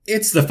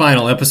It's the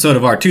final episode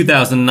of our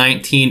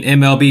 2019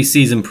 MLB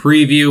season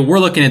preview. We're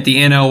looking at the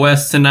NL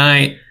West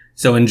tonight,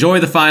 so enjoy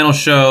the final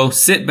show,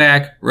 sit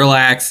back,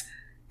 relax,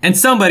 and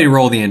somebody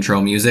roll the intro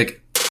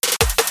music.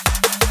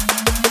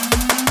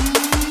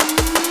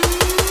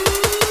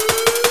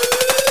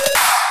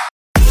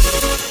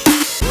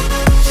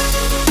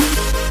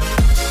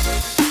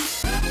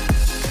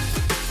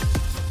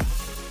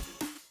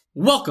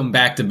 Welcome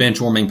back to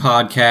Benchwarming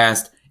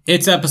Podcast.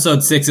 It's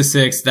episode 6 of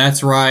 6.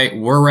 That's right.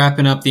 We're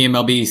wrapping up the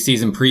MLB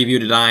season preview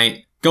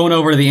tonight. Going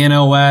over to the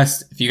NL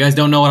West. If you guys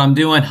don't know what I'm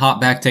doing, hop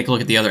back, take a look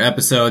at the other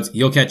episodes.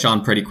 You'll catch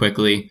on pretty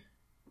quickly.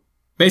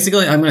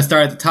 Basically, I'm going to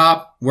start at the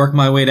top, work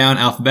my way down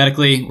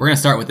alphabetically. We're going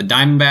to start with the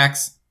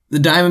Diamondbacks. The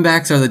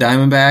Diamondbacks are the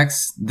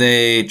Diamondbacks.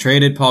 They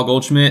traded Paul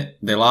Goldschmidt.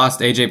 They lost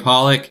AJ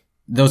Pollock.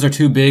 Those are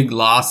two big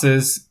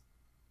losses.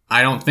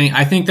 I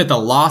think that the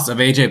loss of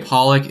AJ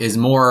Pollock is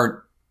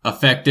more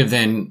effective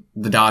than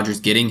the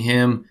Dodgers getting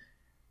him.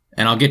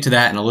 And I'll get to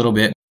that in a little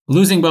bit.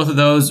 Losing both of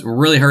those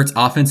really hurts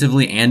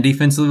offensively and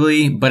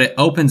defensively, but it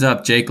opens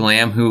up Jake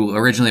Lamb, who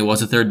originally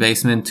was a third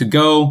baseman, to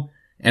go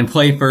and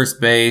play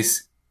first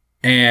base.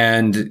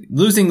 And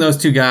losing those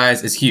two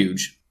guys is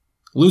huge.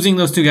 Losing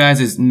those two guys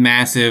is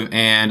massive,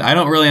 and I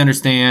don't really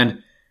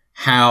understand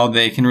how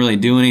they can really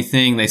do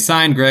anything. They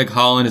signed Greg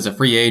Holland as a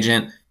free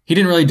agent. He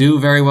didn't really do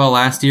very well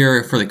last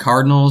year for the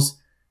Cardinals,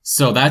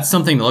 so that's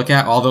something to look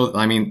at. Although,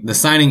 the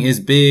signing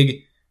is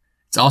big.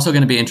 It's also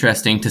going to be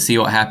interesting to see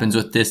what happens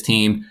with this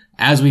team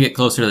as we get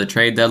closer to the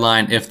trade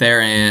deadline. If they're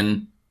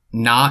in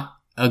not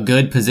a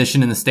good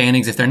position in the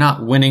standings, if they're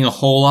not winning a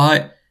whole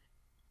lot,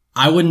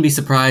 I wouldn't be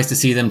surprised to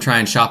see them try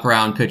and shop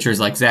around pitchers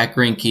like Zach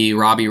Greinke,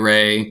 Robbie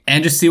Ray,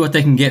 and just see what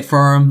they can get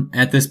for them.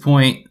 At this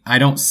point, I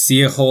don't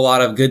see a whole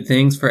lot of good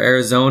things for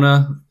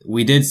Arizona.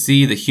 We did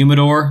see the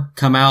Humidor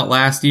come out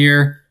last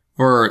year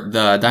for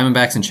the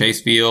Diamondbacks in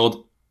Chase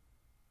Field.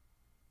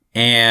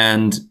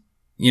 And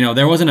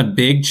there wasn't a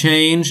big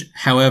change.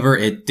 However,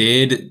 they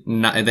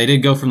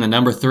did go from the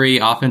number 3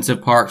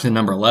 offensive park to the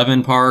number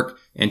 11 park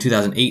in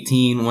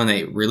 2018 when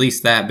they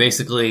released that.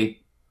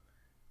 Basically,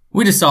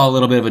 we just saw a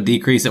little bit of a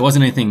decrease. It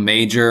wasn't anything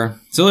major.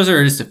 So those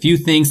are just a few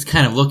things to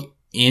kind of look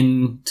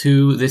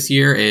into this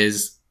year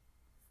is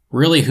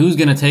really who's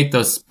going to take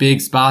those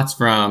big spots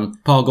from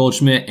Paul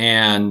Goldschmidt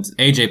and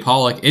AJ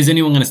Pollock. Is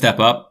anyone going to step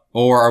up?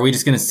 Or are we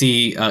just going to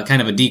see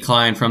kind of a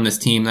decline from this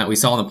team that we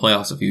saw in the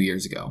playoffs a few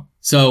years ago?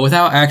 So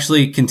without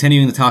actually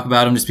continuing to talk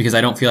about them, just because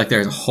I don't feel like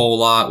there's a whole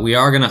lot, we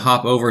are going to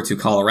hop over to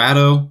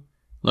Colorado,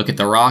 look at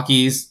the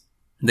Rockies.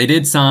 They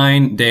did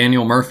sign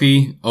Daniel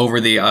Murphy over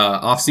the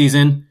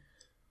offseason,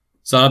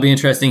 so that'll be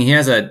interesting. He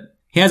has a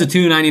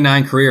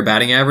 299 career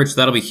batting average, so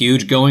that'll be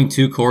huge. Going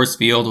to Coors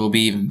Field will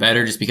be even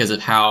better just because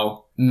of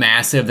how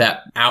massive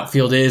that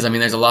outfield is.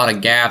 There's a lot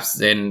of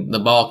gaps and the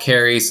ball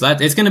carries. So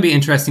it's going to be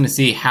interesting to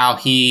see how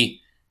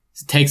he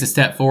takes a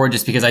step forward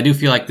just because I do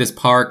feel like this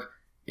park,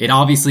 it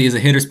obviously is a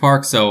hitter's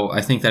park. So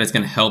I think that it's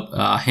going to help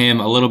him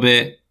a little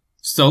bit.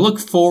 So look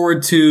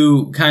forward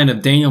to kind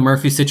of Daniel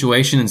Murphy's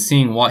situation and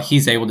seeing what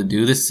he's able to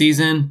do this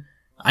season.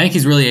 I think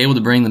he's really able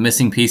to bring the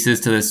missing pieces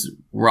to this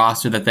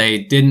roster that they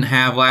didn't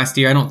have last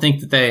year. I don't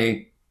think that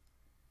they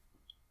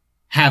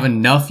have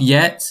enough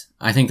yet.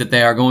 I think that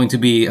they are going to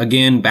be,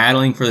 again,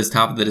 battling for this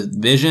top of the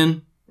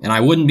division. And I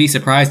wouldn't be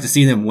surprised to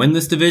see them win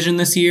this division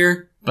this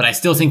year. But I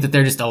still think that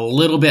they're just a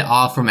little bit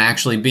off from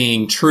actually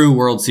being true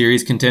World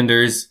Series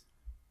contenders.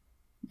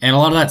 And a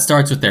lot of that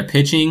starts with their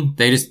pitching.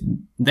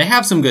 They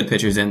have some good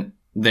pitchers in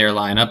their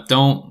lineup.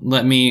 Don't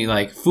let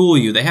me fool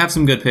you. They have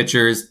some good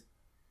pitchers.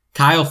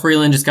 Kyle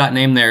Freeland just got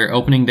named their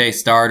opening day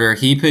starter.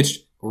 He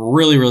pitched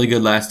really, really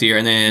good last year.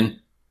 And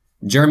then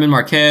German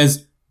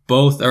Marquez,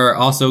 both are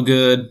also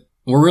good.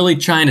 We're really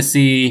trying to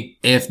see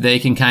if they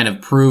can kind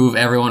of prove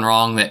everyone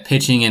wrong that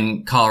pitching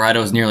in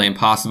Colorado is nearly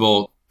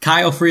impossible.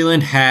 Kyle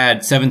Freeland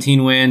had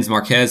 17 wins.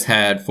 Marquez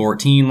had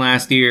 14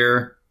 last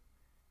year.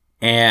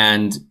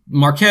 And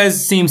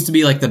Marquez seems to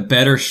be the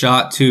better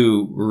shot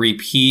to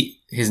repeat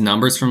his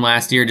numbers from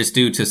last year just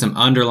due to some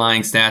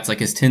underlying stats like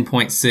his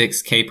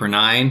 10.6 K per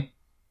 9.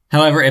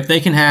 However, if they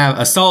can have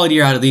a solid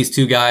year out of these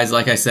two guys,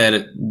 like I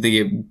said,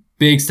 the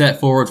big step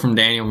forward from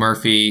Daniel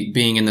Murphy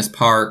being in this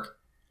park,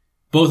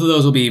 both of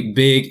those will be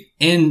big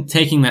in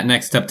taking that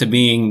next step to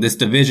being this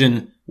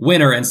division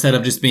winner instead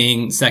of just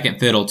being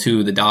second fiddle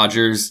to the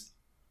Dodgers.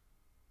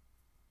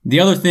 The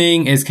other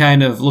thing is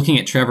kind of looking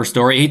at Trevor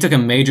Story. He took a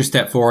major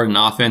step forward in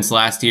offense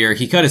last year.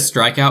 He cut his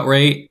strikeout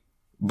rate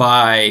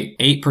by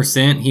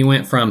 8%. He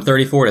went from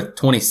 34 to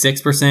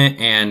 26%.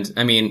 And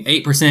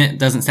 8%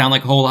 doesn't sound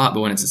like a whole lot,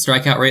 but when it's a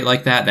strikeout rate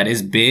like that, that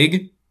is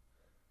big.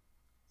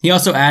 He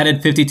also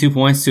added 52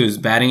 points to his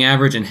batting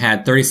average and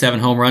had 37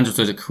 home runs, which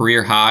was a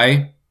career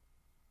high.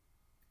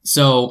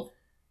 So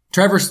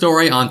Trevor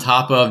Story, on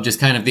top of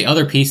just kind of the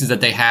other pieces that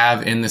they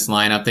have in this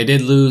lineup, they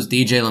did lose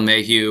DJ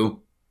LeMahieu.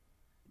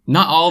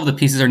 Not all of the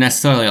pieces are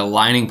necessarily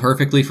aligning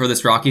perfectly for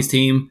this Rockies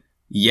team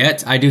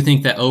yet. I do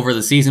think that over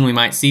the season we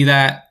might see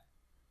that.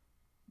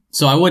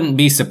 So I wouldn't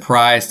be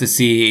surprised to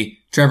see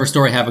Trevor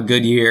Story have a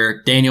good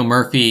year, Daniel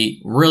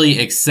Murphy really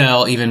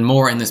excel even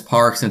more in this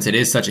park since it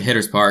is such a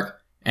hitter's park.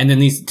 And then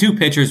these two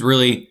pitchers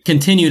really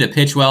continue to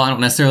pitch well. I don't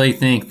necessarily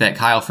think that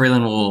Kyle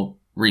Freeland will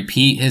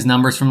repeat his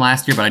numbers from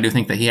last year, but I do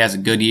think that he has a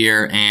good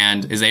year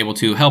and is able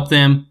to help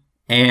them.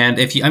 And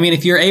if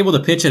you're able to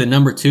pitch at a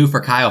number 2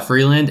 for Kyle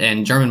Freeland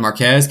and German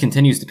Marquez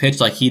continues to pitch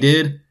like he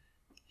did,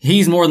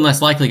 he's more than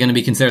less likely going to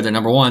be considered the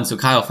number 1. So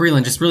Kyle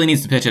Freeland just really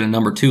needs to pitch at a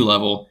number 2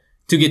 level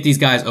to get these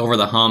guys over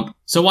the hump.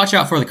 So watch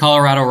out for the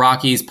Colorado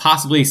Rockies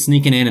possibly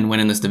sneaking in and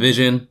winning this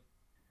division.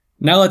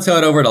 Now let's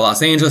head over to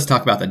Los Angeles,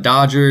 talk about the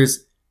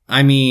Dodgers.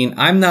 I mean,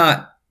 I'm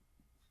not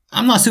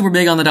super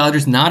big on the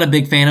Dodgers, not a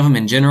big fan of them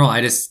in general.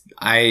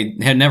 I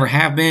had never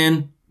have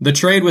been. The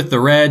trade with the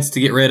Reds to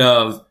get rid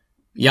of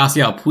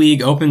Yasiel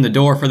Puig opened the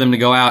door for them to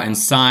go out and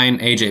sign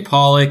AJ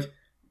Pollock.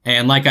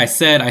 And like I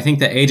said, I think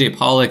that AJ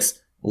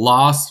Pollock's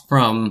loss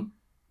from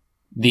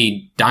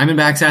the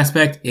Diamondbacks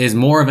aspect is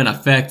more of an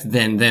effect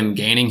than them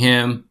gaining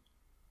him.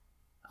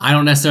 I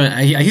don't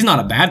necessarily, he's not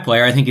a bad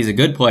player. I think he's a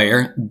good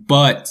player,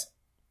 but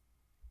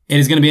it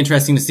is going to be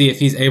interesting to see if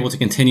he's able to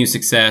continue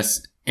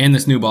success in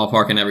this new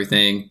ballpark and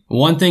everything.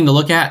 One thing to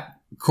look at,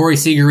 Corey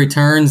Seager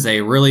returns.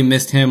 They really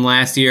missed him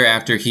last year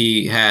after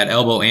he had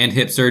elbow and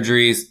hip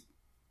surgeries.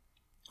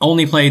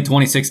 Only played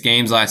 26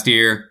 games last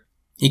year.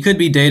 He could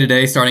be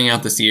day-to-day starting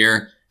out this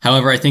year.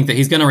 However, I think that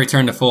he's going to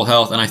return to full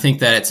health, and I think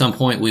that at some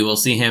point we will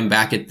see him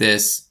back at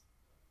this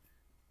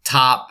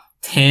top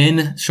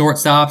 10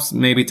 shortstops,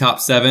 maybe top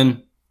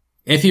 7,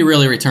 if he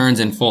really returns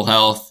in full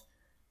health.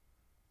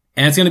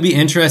 And it's going to be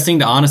interesting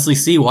to honestly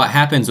see what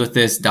happens with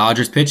this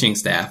Dodgers pitching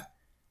staff.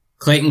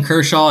 Clayton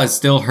Kershaw is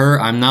still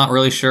hurt. I'm not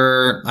really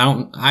sure.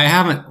 I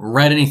haven't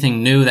read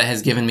anything new that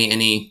has given me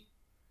any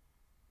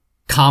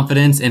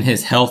confidence in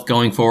his health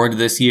going forward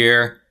this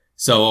year.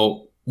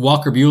 So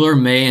Walker Buehler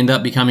may end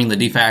up becoming the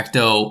de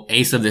facto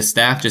ace of this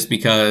staff just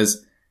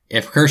because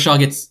if Kershaw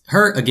gets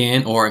hurt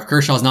again, or if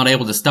Kershaw's not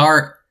able to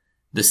start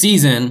the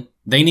season,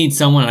 they need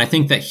someone. And I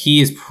think that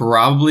he is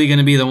probably going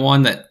to be the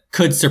one that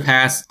could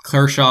surpass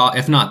Kershaw,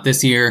 if not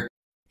this year,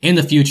 in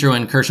the future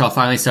when Kershaw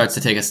finally starts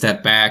to take a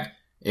step back.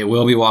 It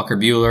will be Walker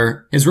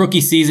Buehler. His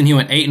rookie season, he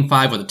went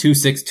 8-5 with a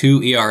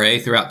 2.62 ERA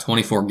throughout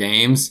 24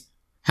 games.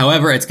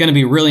 However, it's going to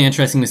be really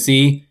interesting to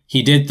see.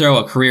 He did throw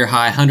a career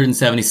high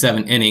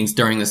 177 innings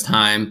during this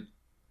time.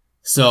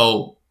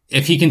 So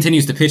if he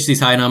continues to pitch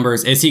these high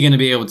numbers, is he going to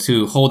be able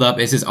to hold up?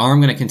 Is his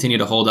arm going to continue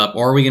to hold up?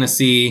 Or are we going to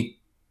see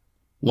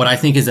what I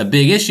think is a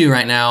big issue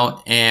right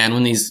now? And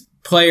when these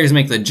players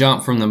make the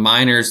jump from the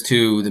minors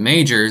to the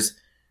majors,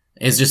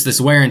 is just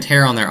this wear and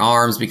tear on their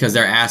arms because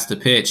they're asked to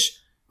pitch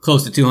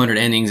close to 200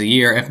 innings a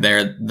year if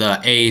they're the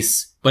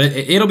ace. But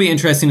it'll be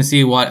interesting to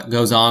see what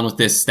goes on with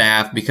this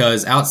staff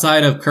because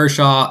outside of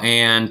Kershaw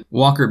and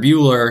Walker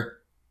Buehler,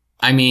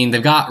 I mean,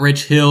 they've got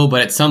Rich Hill,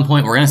 but at some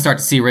point we're going to start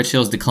to see Rich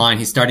Hill's decline.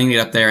 He's starting to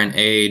get up there in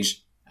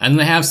age. And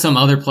they have some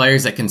other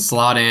players that can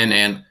slot in,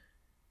 and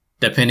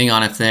depending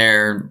on if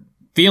they're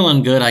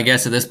feeling good, I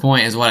guess at this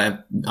point is what it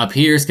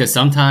appears, because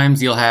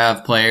sometimes you'll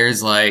have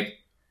players like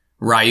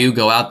Ryu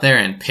go out there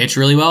and pitch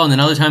really well, and then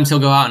other times he'll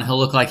go out and he'll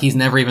look like he's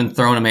never even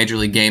thrown a major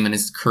league game in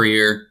his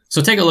career.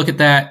 So take a look at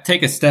that,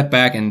 take a step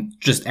back, and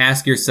just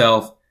ask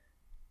yourself,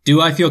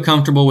 do I feel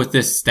comfortable with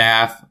this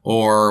staff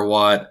or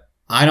what?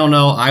 I don't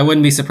know. I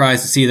wouldn't be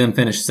surprised to see them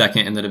finish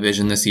second in the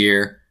division this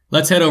year.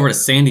 Let's head over to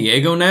San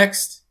Diego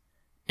next.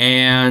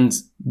 And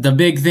the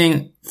big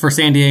thing for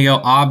San Diego,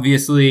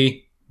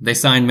 obviously, they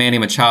signed Manny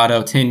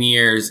Machado, 10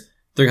 years,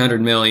 $300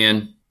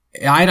 million.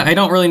 I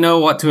don't really know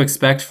what to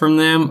expect from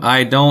them.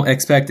 I don't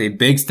expect a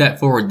big step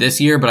forward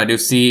this year, but I do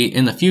see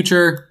in the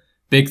future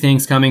big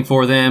things coming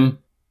for them.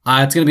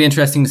 It's going to be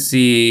interesting to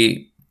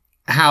see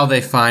how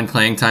they find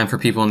playing time for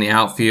people in the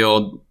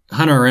outfield.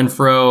 Hunter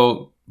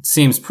Renfroe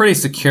seems pretty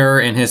secure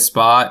in his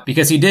spot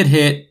because he did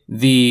hit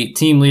the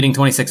team leading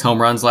 26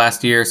 home runs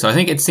last year. So I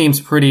think it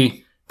seems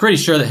pretty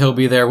sure that he'll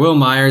be there. Will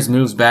Myers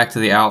moves back to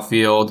the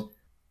outfield.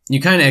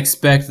 You kind of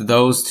expect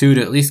those two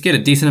to at least get a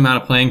decent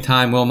amount of playing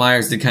time. Will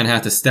Myers did kind of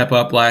have to step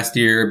up last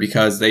year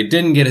because they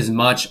didn't get as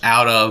much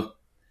out of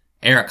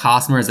Eric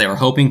Hosmer as they were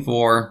hoping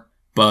for,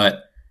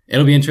 but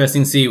it'll be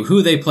interesting to see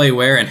who they play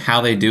where and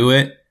how they do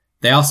it.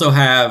 They also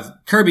have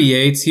Kirby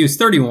Yates. He was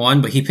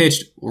 31, but he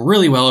pitched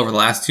really well over the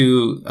last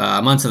 2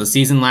 months of the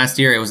season last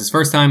year. It was his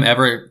first time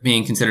ever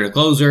being considered a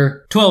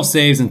closer. 12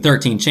 saves and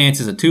 13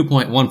 chances, a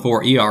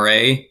 2.14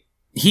 ERA.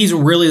 He's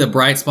really the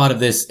bright spot of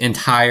this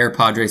entire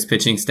Padres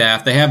pitching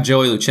staff. They have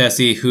Joey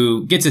Lucchesi,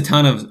 who gets a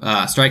ton of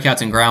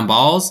strikeouts and ground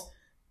balls,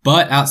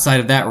 but outside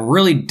of that,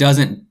 really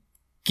doesn't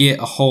get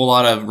a whole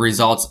lot of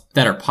results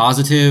that are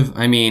positive.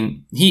 I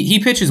mean,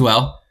 he pitches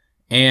well,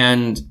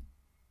 and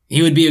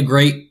he would be a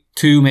great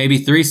 2, maybe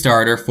 3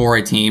 starter for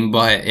a team,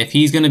 but if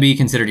he's going to be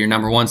considered your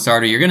number 1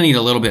 starter, you're going to need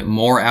a little bit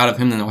more out of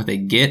him than what they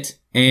get.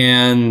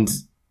 And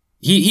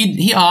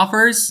he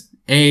offers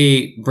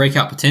a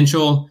breakout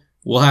potential.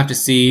 We'll have to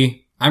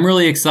see. I'm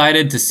really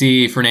excited to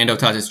see Fernando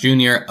Tatis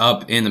Jr.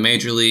 up in the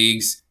major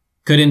leagues.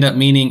 could end up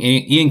meaning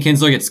Ian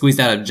Kinsler gets squeezed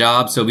out of a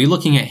job. So we'll be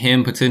looking at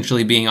him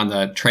potentially being on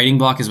the trading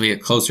block as we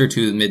get closer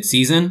to the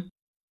midseason.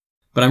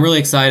 But I'm really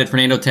excited.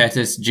 Fernando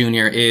Tatis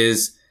Jr.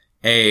 is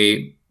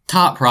a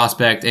top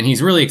prospect, and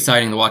he's really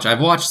exciting to watch.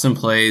 I've watched some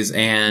plays,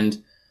 and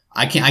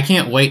I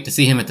can't wait to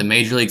see him at the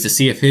major leagues to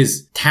see if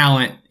his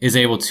talent is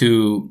able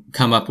to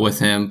come up with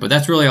him. But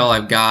that's really all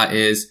I've got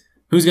is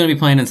who's going to be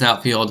playing in this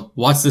outfield,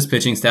 what's this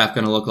pitching staff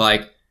going to look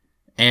like,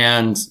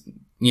 and,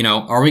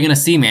 are we going to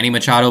see Manny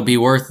Machado be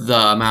worth the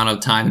amount of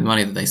time and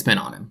money that they spent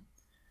on him?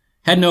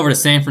 Heading over to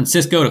San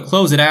Francisco to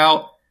close it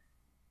out.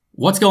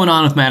 What's going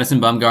on with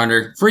Madison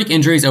Bumgarner? Freak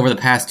injuries over the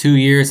past 2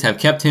 years have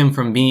kept him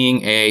from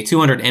being a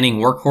 200-inning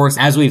workhorse,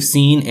 as we've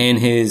seen in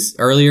his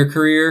earlier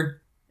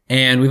career.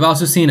 And we've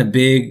also seen a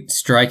big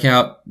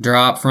strikeout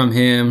drop from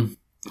him.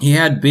 He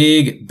had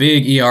big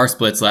ER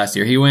splits last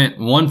year. He went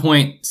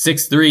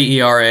 1.63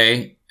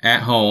 ERA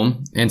at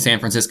home in San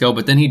Francisco,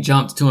 but then he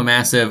jumped to a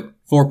massive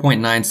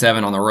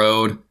 4.97 on the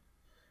road.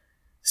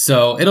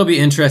 So it'll be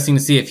interesting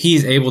to see if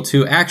he's able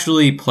to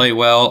actually play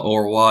well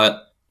or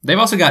what. They've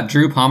also got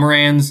Drew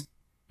Pomeranz.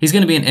 He's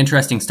going to be an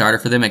interesting starter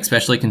for them,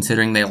 especially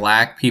considering they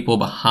lack people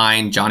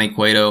behind Johnny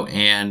Cueto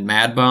and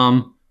Mad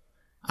Bum.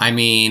 I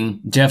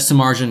mean, Jeff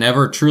Samardzija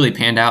never truly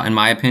panned out, in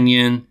my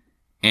opinion.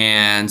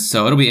 And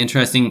so it'll be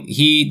interesting.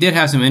 He did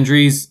have some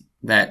injuries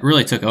that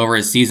really took over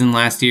his season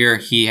last year.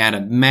 He had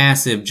a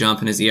massive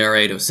jump in his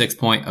ERA to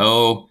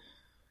 6.0.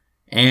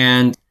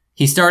 And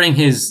he's starting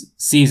his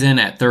season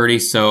at 30,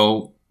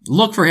 so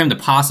look for him to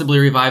possibly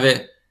revive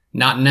it.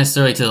 Not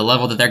necessarily to the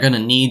level that they're going to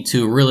need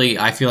to really,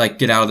 I feel like,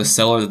 get out of the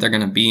cellar that they're going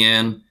to be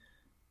in.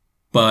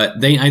 But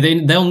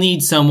they'll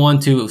need someone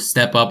to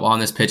step up on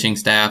this pitching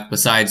staff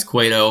besides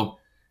Cueto,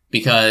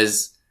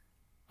 because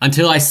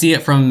until I see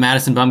it from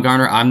Madison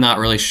Bumgarner, I'm not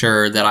really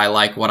sure that I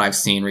like what I've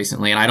seen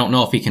recently, and I don't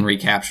know if he can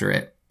recapture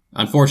it.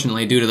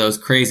 Unfortunately, due to those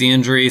crazy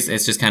injuries,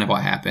 it's just kind of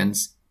what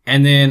happens.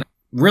 And then,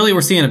 really,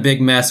 we're seeing a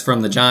big mess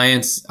from the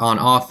Giants on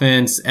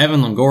offense. Evan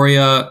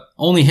Longoria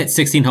only hit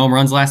 16 home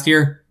runs last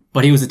year,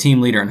 but he was a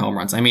team leader in home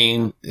runs. I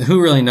mean,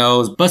 who really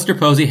knows? Buster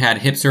Posey had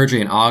hip surgery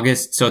in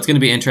August, so it's going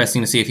to be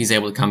interesting to see if he's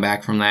able to come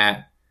back from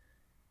that.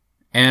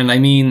 And I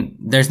mean,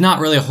 there's not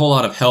really a whole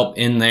lot of help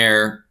in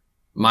their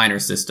minor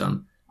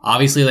system.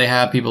 Obviously, they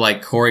have people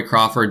like Corey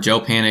Crawford,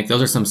 Joe Panik.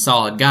 Those are some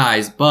solid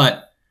guys,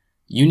 but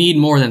you need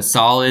more than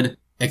solid,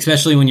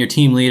 especially when your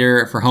team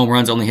leader for home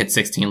runs only hit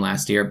 16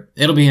 last year.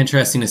 It'll be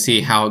interesting to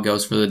see how it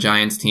goes for the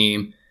Giants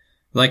team.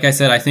 Like I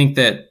said, I think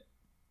that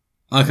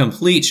a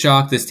complete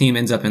shock, this team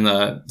ends up in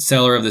the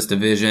cellar of this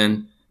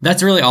division.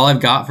 That's really all I've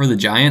got for the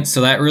Giants,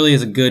 so that really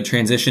is a good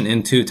transition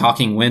into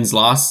talking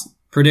wins-loss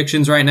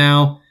predictions right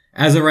now.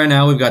 As of right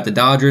now, we've got the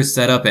Dodgers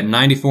set up at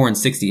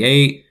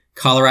 94-68.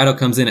 Colorado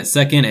comes in at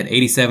second at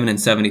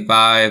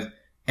 87-75.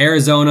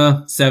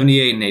 Arizona,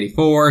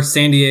 78-84.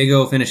 San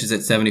Diego finishes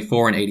at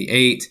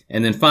 74-88.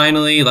 And then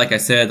finally, like I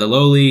said, the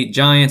lowly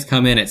Giants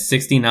come in at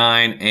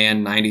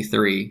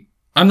 69-93.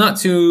 I'm not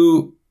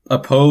too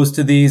opposed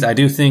to these. I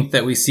do think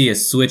that we see a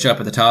switch up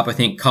at the top. I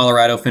think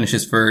Colorado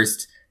finishes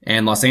first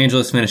and Los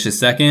Angeles finishes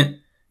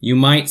second. You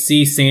might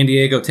see San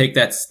Diego take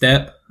that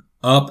step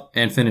up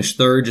and finish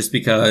third, just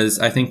because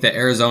I think that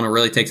Arizona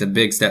really takes a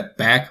big step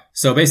back.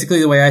 So basically,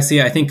 the way I see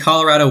it, I think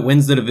Colorado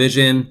wins the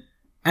division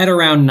at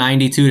around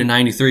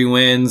 92-93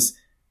 wins.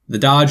 The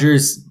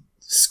Dodgers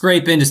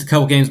scrape in just a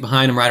couple games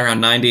behind them, right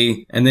around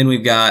 90. And then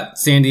we've got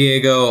San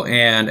Diego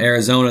and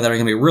Arizona that are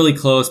going to be really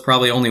close,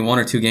 probably only 1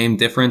 or 2 game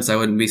difference. I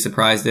wouldn't be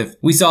surprised if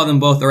we saw them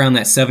both around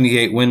that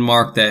 78 win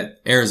mark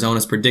that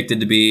Arizona's predicted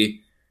to be.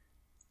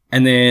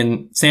 And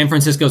then San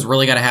Francisco's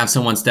really got to have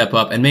someone step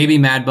up. And maybe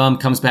Mad Bum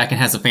comes back and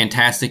has a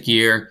fantastic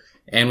year,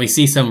 and we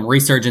see some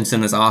resurgence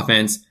in this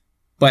offense.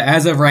 But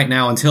as of right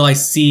now, until I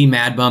see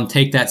Mad Bum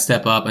take that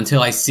step up,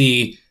 until I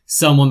see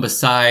someone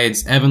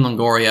besides Evan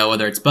Longoria,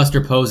 whether it's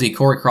Buster Posey,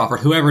 Corey Crawford,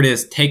 whoever it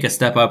is, take a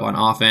step up on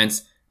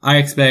offense, I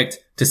expect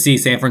to see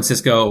San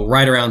Francisco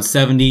right around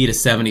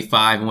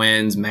 70-75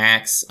 wins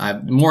max.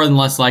 More than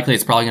less likely,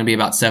 it's probably going to be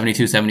about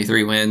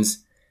 72-73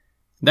 wins.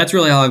 That's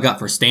really all I've got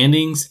for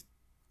standings.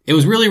 It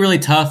was really, really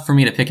tough for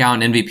me to pick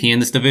out an MVP in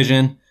this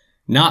division.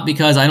 Not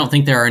because I don't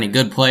think there are any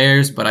good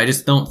players, but I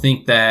just don't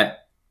think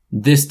that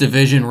this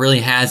division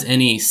really has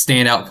any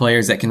standout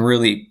players that can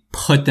really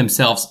put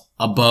themselves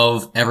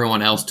above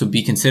everyone else to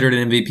be considered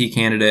an MVP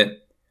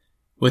candidate.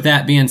 With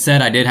that being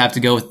said, I did have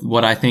to go with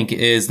what I think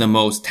is the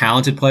most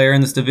talented player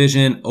in this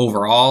division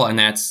overall, and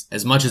that's,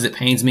 as much as it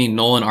pains me,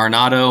 Nolan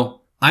Arenado.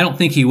 I don't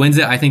think he wins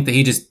it. I think that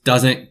he just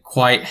doesn't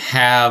quite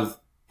have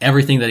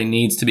everything that he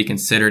needs to be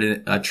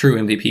considered a true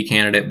MVP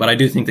candidate, but I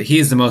do think that he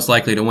is the most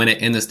likely to win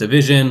it in this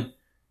division.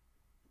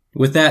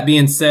 With that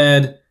being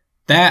said,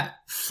 that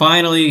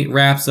finally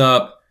wraps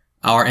up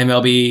our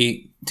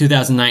MLB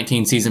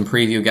 2019 season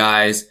preview,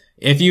 guys.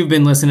 If you've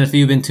been listening, if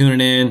you've been tuning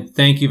in,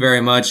 thank you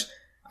very much.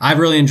 I've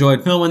really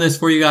enjoyed filming this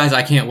for you guys.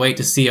 I can't wait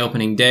to see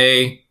opening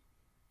day.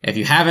 If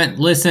you haven't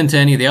listened to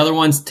any of the other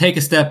ones, take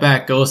a step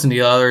back, go listen to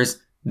the others.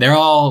 They're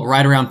all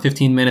right around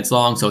 15 minutes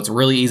long, so it's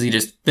really easy to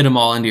just fit them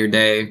all into your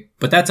day.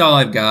 But that's all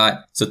I've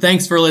got. So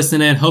thanks for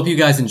listening. Hope you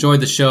guys enjoyed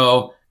the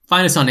show.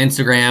 Find us on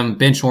Instagram,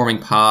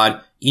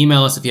 benchwarmingpod.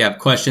 Email us if you have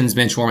questions,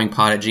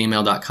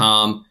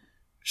 benchwarmingpod@gmail.com.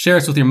 Share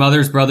us with your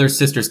mothers, brothers,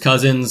 sisters,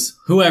 cousins,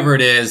 whoever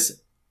it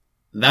is.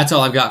 That's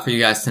all I've got for you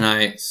guys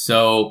tonight.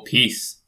 So peace.